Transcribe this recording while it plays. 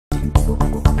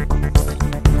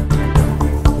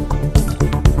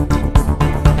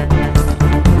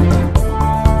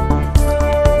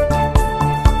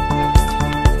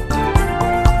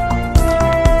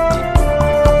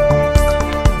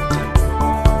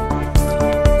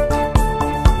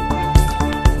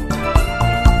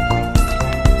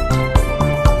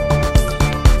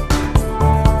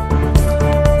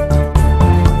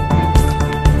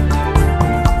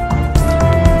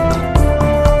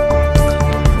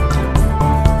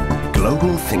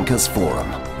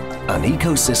Forum, an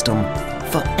ecosystem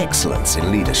for excellence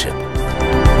in leadership.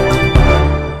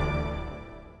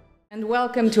 And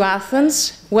welcome to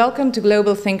Athens. Welcome to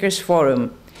Global Thinkers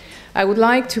Forum. I would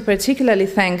like to particularly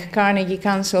thank Carnegie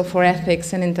Council for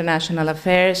Ethics and International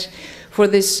Affairs for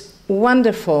this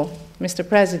wonderful, Mr.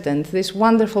 President, this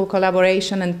wonderful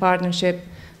collaboration and partnership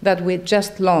that we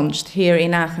just launched here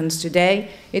in Athens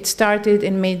today. It started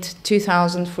in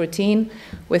mid-2014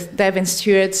 with Devin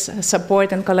Stewart's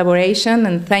support and collaboration,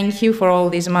 and thank you for all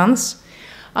these months.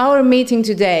 Our meeting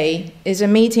today is a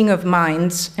meeting of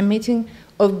minds, a meeting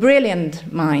of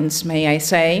brilliant minds, may I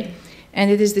say, and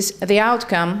it is the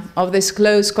outcome of this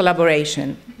close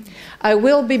collaboration. I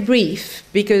will be brief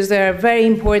because there are very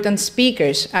important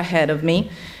speakers ahead of me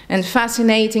and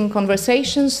fascinating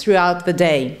conversations throughout the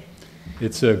day.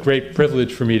 It's a great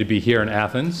privilege for me to be here in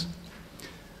Athens.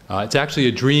 It's actually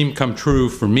a dream come true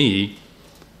for me,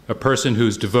 a person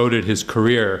who's devoted his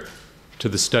career to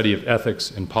the study of ethics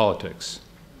and politics.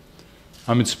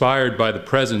 I'm inspired by the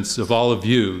presence of all of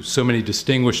you, so many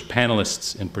distinguished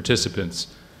panelists and participants.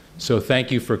 So thank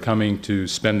you for coming to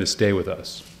spend this day with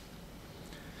us.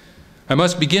 I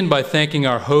must begin by thanking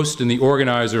our host and the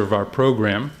organizer of our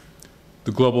program,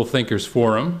 the Global Thinkers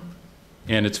Forum,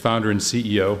 and its founder and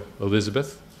CEO,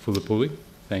 Elizabeth Filipouli.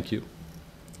 Thank you.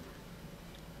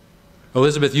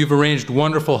 Elizabeth, you've arranged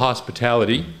wonderful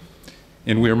hospitality,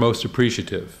 and we are most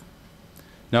appreciative.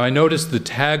 Now, I noticed the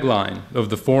tagline of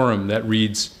the forum that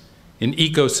reads, "An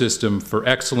ecosystem for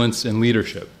excellence and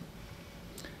leadership."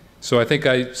 So I think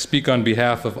I speak on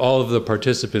behalf of all of the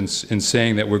participants in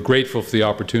saying that we're grateful for the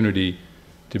opportunity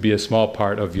to be a small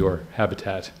part of your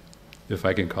habitat, if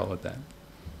I can call it that.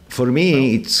 For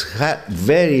me, it's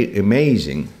very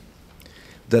amazing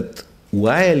that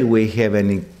while we have an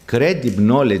incredible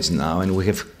knowledge now, and we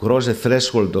have crossed a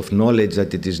threshold of knowledge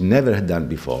that it is never done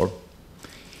before,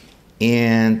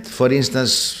 and for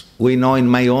instance, we know in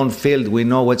my own field, we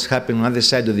know what's happening on the other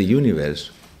side of the universe,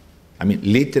 I mean,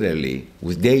 literally,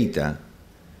 with data,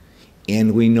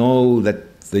 and we know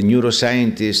that the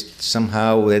neuroscientists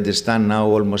somehow understand now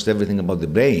almost everything about the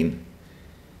brain.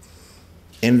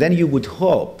 And then you would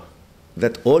hope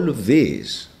that all of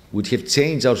this would have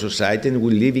changed our society, and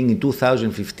we're living in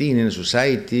 2015 in a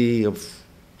society of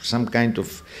some kind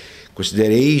of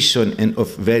consideration and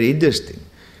of very interesting.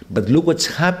 But look what's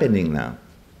happening now.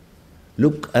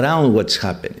 Look around what's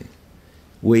happening.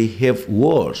 We have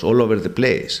wars all over the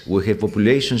place. We have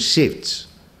population shifts.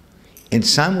 And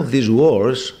some of these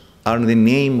wars are in the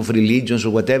name of religions or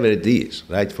whatever it is,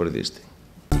 right, for this thing.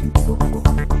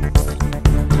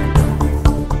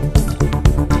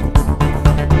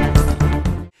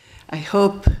 I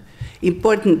hope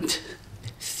important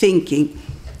thinking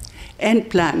and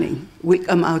planning will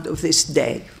come out of this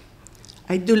day.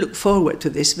 I do look forward to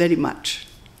this very much.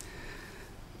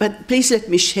 But please let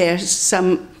me share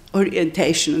some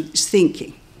orientation of this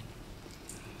thinking.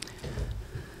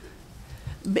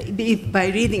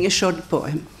 By reading a short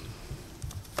poem.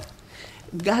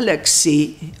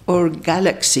 Galaxy or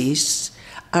galaxies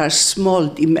are small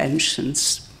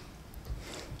dimensions,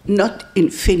 not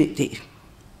infinity.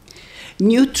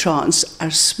 Neutrons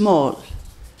are small,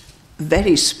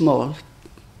 very small,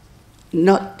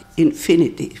 not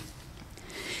infinity.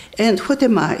 And what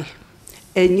am I?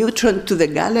 A neutron to the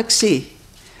galaxy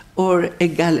or a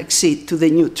galaxy to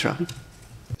the neutron?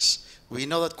 We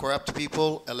know that corrupt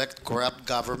people elect corrupt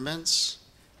governments,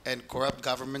 and corrupt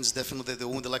governments definitely they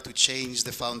would like to change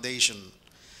the foundation.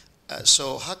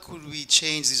 So how could we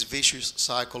change this vicious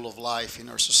cycle of life in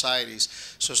our societies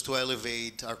so as to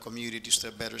elevate our communities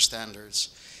to better standards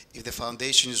if the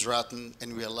foundation is rotten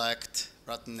and we elect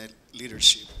rotten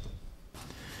leadership?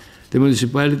 The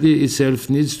municipality itself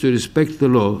needs to respect the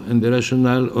law and the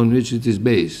rationale on which it is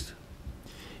based.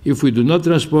 If we do not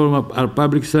transform our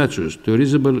public structures to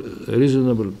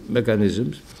reasonable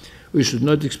mechanisms, we should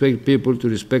not expect people to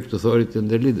respect authority and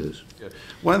their leaders. Yeah.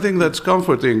 One thing that's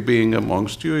comforting being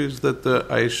amongst you is that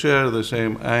I share the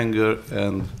same anger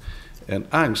and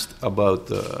angst about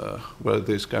where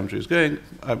this country is going.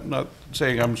 I'm not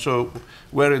saying I'm so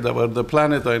worried about the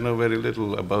planet. I know very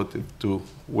little about it to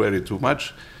worry too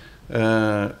much.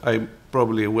 I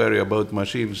probably worry about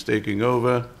machines taking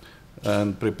over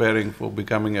and preparing for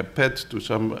becoming a pet to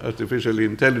some artificially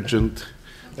intelligent,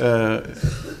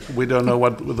 we don't know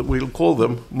what we'll call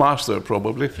them, master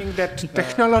probably. I think that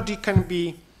technology can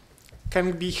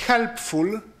be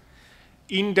helpful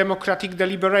in democratic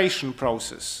deliberation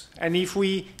process. And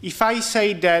if I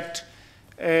say that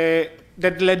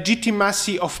that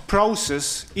legitimacy of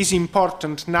process is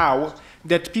important now,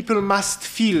 that people must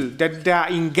feel that they are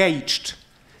engaged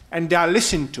and they are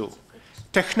listened to,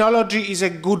 technology is a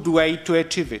good way to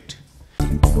achieve it.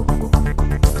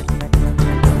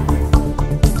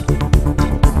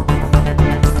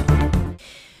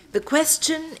 The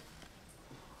question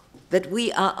that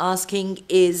we are asking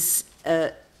is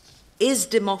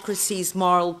democracy's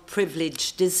moral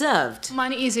privilege deserved?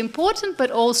 Money is important, but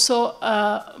also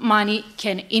money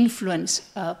can influence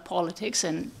politics.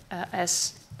 And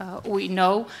as we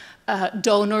know,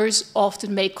 donors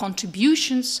often make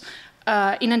contributions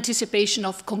in anticipation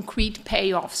of concrete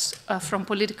payoffs from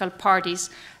political parties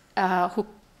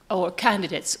or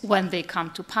candidates when they come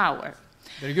to power.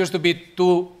 There used to be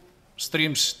two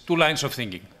streams, two lines of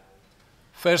thinking.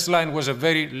 First line was a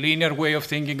very linear way of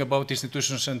thinking about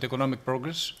institutions and economic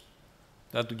progress.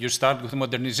 That you start with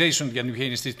modernization, then you have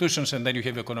institutions, and then you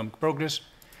have economic progress.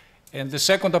 And the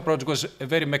second approach was a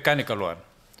very mechanical one.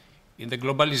 In the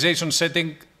globalization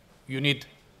setting, you need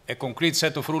a concrete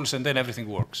set of rules, and then everything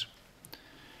works.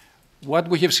 What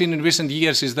we have seen in recent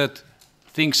years is that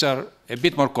things are a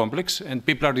bit more complex, and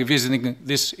people are revisiting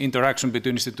this interaction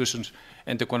between institutions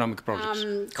and economic progress.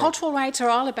 Cultural rights are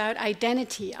all about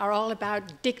identity, are all about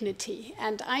dignity.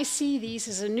 And I see these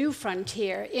as a new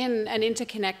frontier in an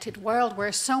interconnected world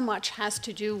where so much has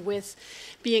to do with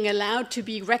being allowed to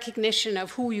be recognition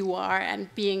of who you are and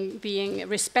being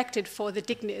respected for the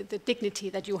dignity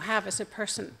that you have as a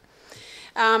person.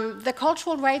 The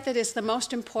cultural right that is the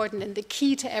most important and the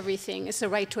key to everything is the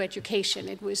right to education.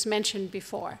 It was mentioned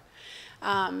before.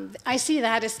 I see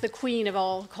that as the queen of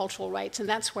all cultural rights, and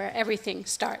that's where everything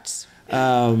starts.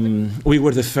 We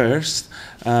were the first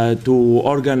to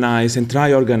organize and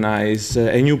try-organize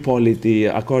a new polity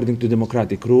according to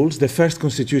democratic rules. The first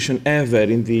constitution ever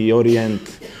in the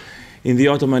Orient, in the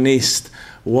Ottoman East,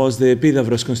 was the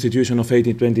Epidavros Constitution of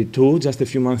 1822, just a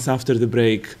few months after the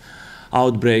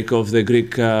outbreak of the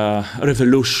Greek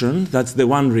Revolution. That's the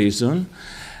one reason.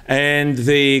 And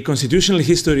the constitutional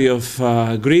history of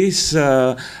Greece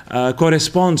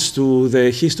corresponds to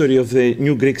the history of the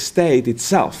new Greek state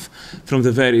itself, from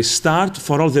the very start,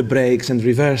 for all the breaks and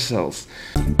reversals.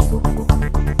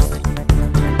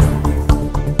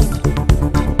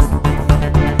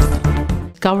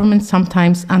 Governments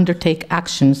sometimes undertake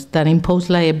actions that impose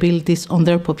liabilities on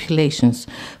their populations,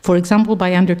 for example,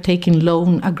 by undertaking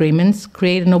loan agreements,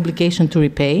 create an obligation to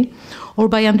repay, or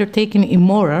by undertaking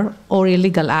immoral or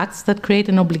illegal acts that create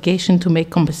an obligation to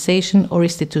make compensation or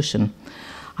restitution.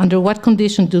 Under what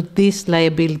conditions do these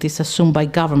liabilities assumed by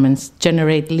governments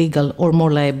generate legal or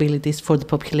moral liabilities for the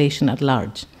population at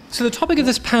large? So the topic of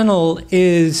this panel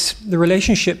is the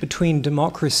relationship between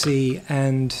democracy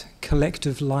and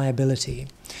collective liability.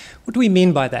 What do we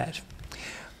mean by that?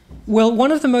 Well,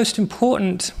 one of the most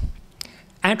important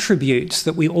attributes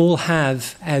that we all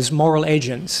have as moral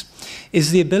agents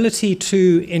is the ability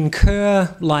to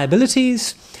incur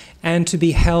liabilities and to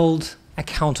be held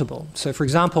accountable. So, for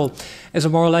example, as a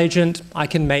moral agent, I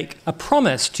can make a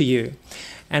promise to you.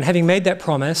 And having made that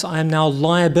promise, I am now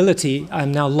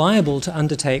liable to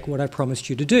undertake what I promised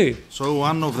you to do. So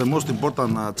one of the most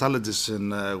important challenges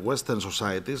in Western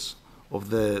societies of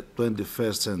the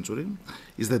 21st century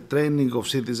is the training of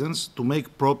citizens to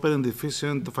make proper and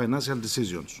efficient financial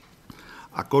decisions.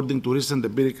 According to recent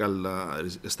empirical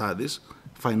studies,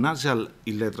 financial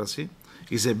illiteracy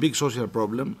is a big social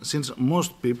problem since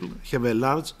most people have a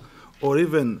large or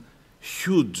even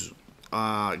huge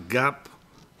gap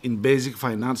in basic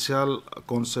financial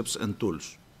concepts and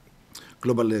tools.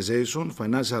 Globalization,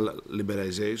 financial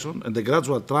liberalization, and the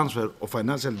gradual transfer of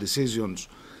financial decisions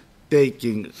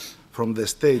taking from the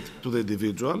state to the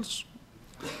individuals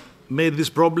made this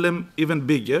problem even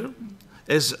bigger,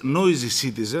 as noisy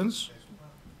citizens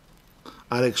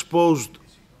are exposed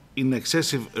in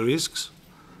excessive risks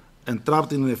and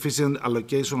trapped in inefficient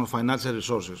allocation of financial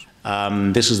resources.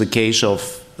 This is the case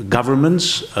of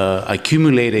governments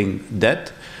accumulating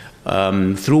debt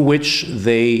through which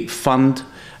they fund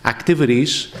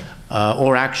activities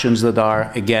or actions that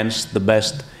are against the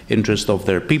best interest of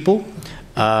their people,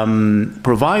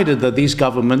 provided that these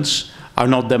governments are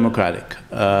not democratic.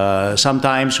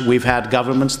 Sometimes we've had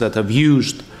governments that have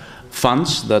used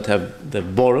funds that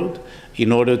they've borrowed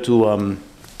in order to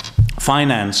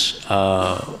finance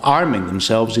arming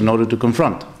themselves in order to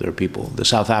confront their people. The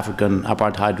South African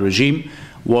apartheid regime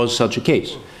was such a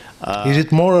case. Is it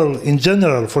moral in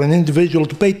general for an individual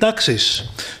to pay taxes?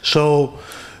 So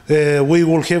we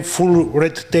will have full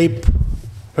red tape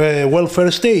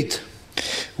welfare state.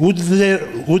 Would there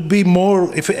be more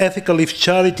ethical if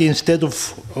charity instead of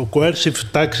coercive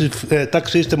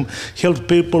tax system helped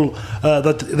people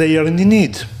that they are in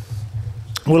need?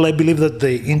 Well, I believe that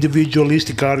the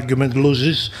individualistic argument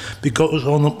loses because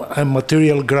on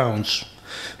material grounds.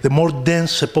 The more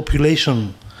dense a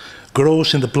population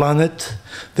grows in the planet,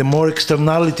 the more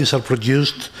externalities are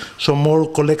produced, so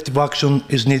more collective action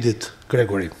is needed,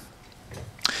 Gregory.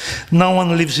 No one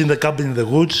lives in the cabin in the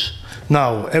woods.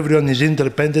 Now, everyone is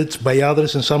interdependent by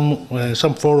others, and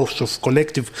some forms of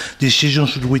collective decisions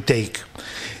should we take.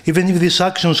 Even if these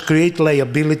actions create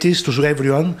liabilities to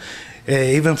everyone,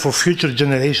 even for future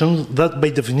generations, that by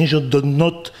definition do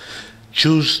not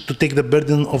choose to take the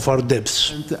burden of our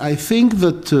debts. And I think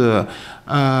that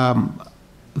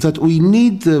that we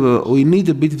need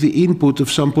a bit the input of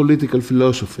some political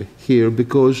philosophy here,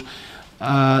 because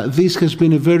this has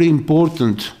been a very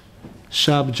important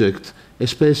subject,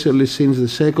 especially since the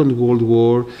Second World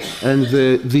War and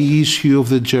the issue of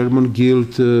the German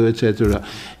guilt, etc.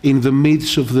 In the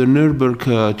midst of the Nuremberg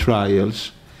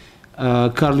trials,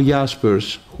 Karl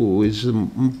Jaspers, who is a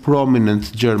prominent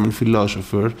German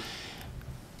philosopher,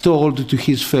 told to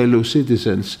his fellow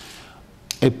citizens,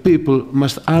 a people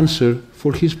must answer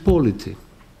for his polity.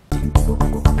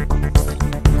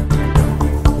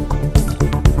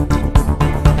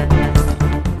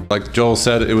 Like Joel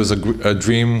said, it was a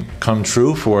dream come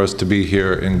true for us to be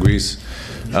here in Greece.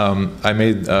 I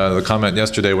made the comment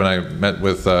yesterday when I met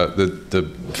with the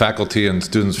faculty and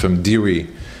students from DIRI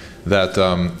that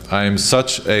I am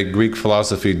such a Greek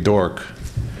philosophy dork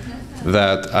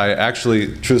that I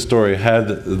actually, true story, had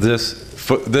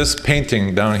this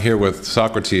painting down here with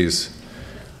Socrates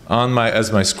on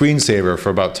as my screensaver for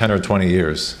about 10 or 20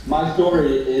 years. My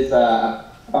story is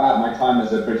about my time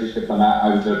as a British diplomat.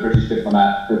 I was a British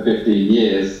diplomat for 15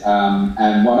 years,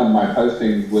 and one of my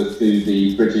postings was to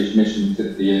the British mission to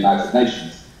the United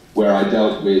Nations, where I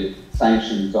dealt with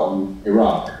sanctions on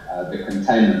Iraq, the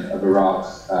containment of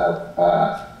Iraq's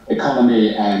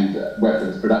economy and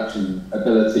weapons production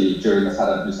ability during the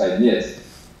Saddam Hussein years.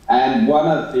 And one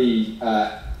of the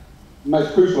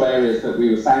most crucial areas that we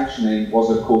were sanctioning was,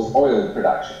 of course, oil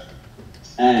production.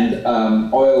 And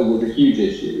oil was a huge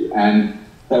issue, and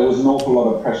there was an awful lot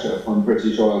of pressure from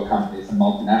British oil companies and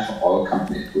multinational oil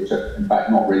companies, which are in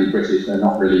fact not really British, they're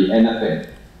not really anything,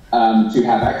 to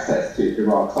have access to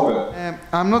Iraq's oil.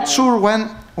 I'm not sure when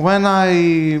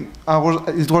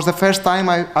it was the first time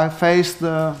I faced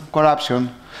corruption.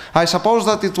 I suppose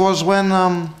that it was when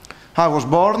I was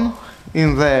born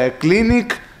in the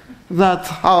clinic that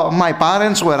my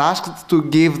parents were asked to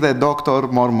give the doctor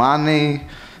more money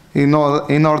in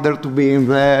order to be in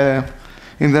the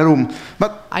room.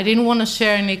 But I didn't want to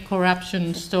share any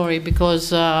corruption story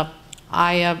because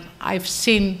I've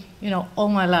seen, all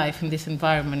my life in this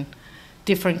environment,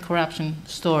 different corruption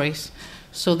stories.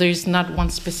 So there is not one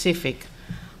specific.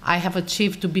 I have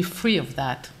achieved to be free of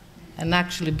that and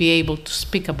actually be able to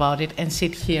speak about it and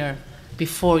sit here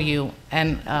before you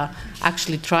and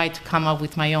actually try to come up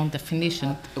with my own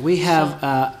definition. We have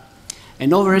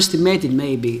an overestimated,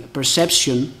 maybe,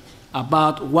 perception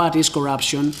about what is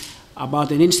corruption,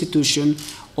 about an institution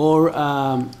or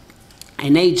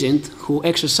an agent who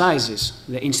exercises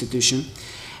the institution.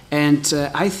 And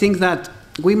I think that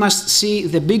we must see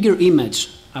the bigger image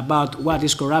about what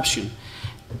is corruption.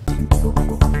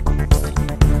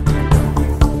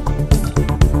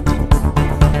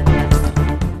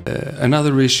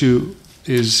 Another issue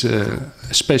is,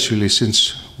 especially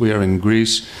since we are in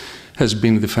Greece, has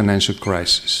been the financial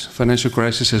crisis. Financial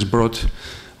crisis has brought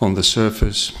on the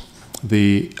surface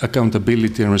the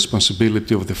accountability and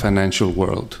responsibility of the financial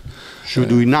world.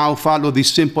 Should we now follow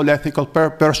these simple ethical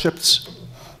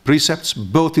precepts,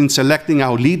 both in selecting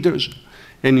our leaders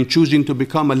and in choosing to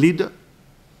become a leader?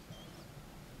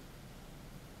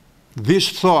 This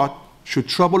thought should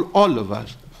trouble all of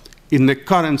us in the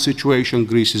current situation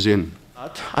Greece is in.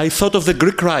 I thought of the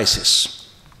Greek crisis.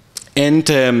 And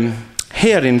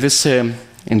here in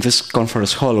this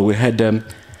conference hall, we had a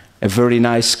very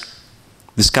nice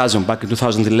discussion back in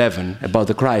 2011 about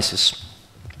the crisis.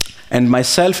 And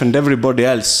myself and everybody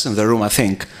else in the room, I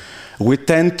think, we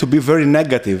tend to be very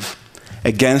negative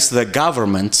against the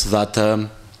governments that,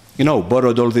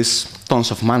 borrowed all these tons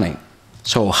of money.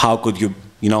 So how could you,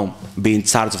 be in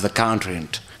charge of the country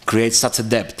and create such a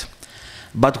debt?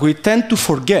 But we tend to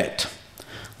forget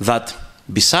that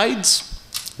besides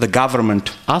the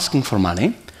government asking for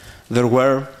money, there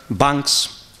were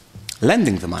banks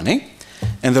lending the money,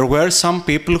 and there were some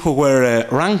people who were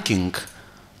ranking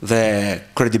the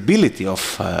credibility of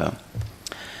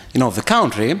the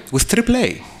country with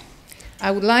AAA.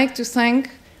 I would like to thank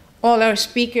all our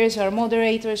speakers, our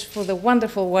moderators, for the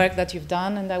wonderful work that you've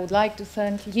done, and I would like to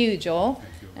thank you, Joel,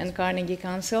 and Carnegie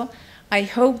Council. I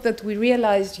hope that we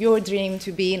realized your dream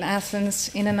to be in Athens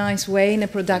in a nice way, in a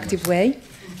productive way,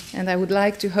 and I would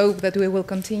like to hope that we will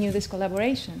continue this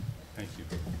collaboration. Thank you.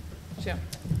 Sure.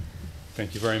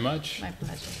 Thank you very much. My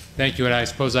pleasure. Thank you, and I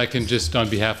suppose I can just, on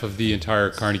behalf of the entire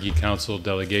Carnegie Council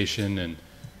delegation and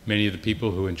many of the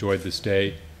people who enjoyed this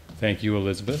day, thank you,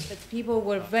 Elizabeth. That people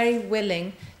were very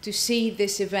willing to see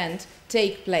this event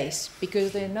take place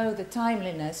because they know the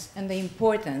timeliness and the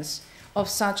importance of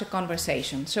such a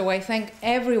conversation. So I thank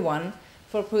everyone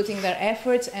for putting their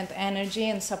efforts and energy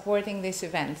and supporting this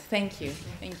event. Thank you.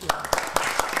 Thank you.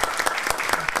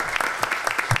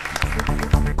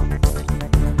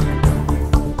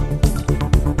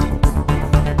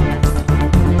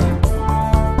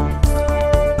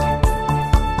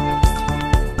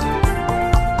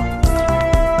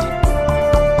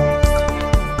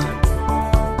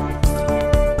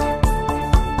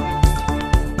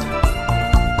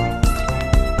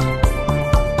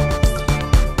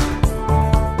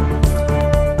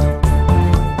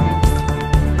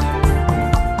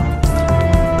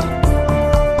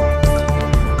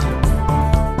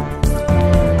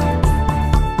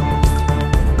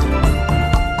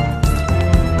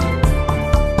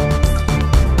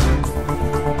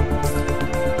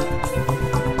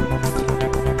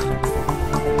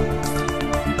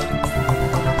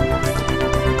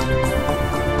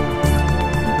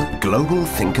 Global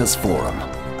Thinkers Forum,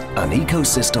 an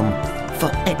ecosystem for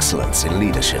excellence in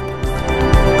leadership.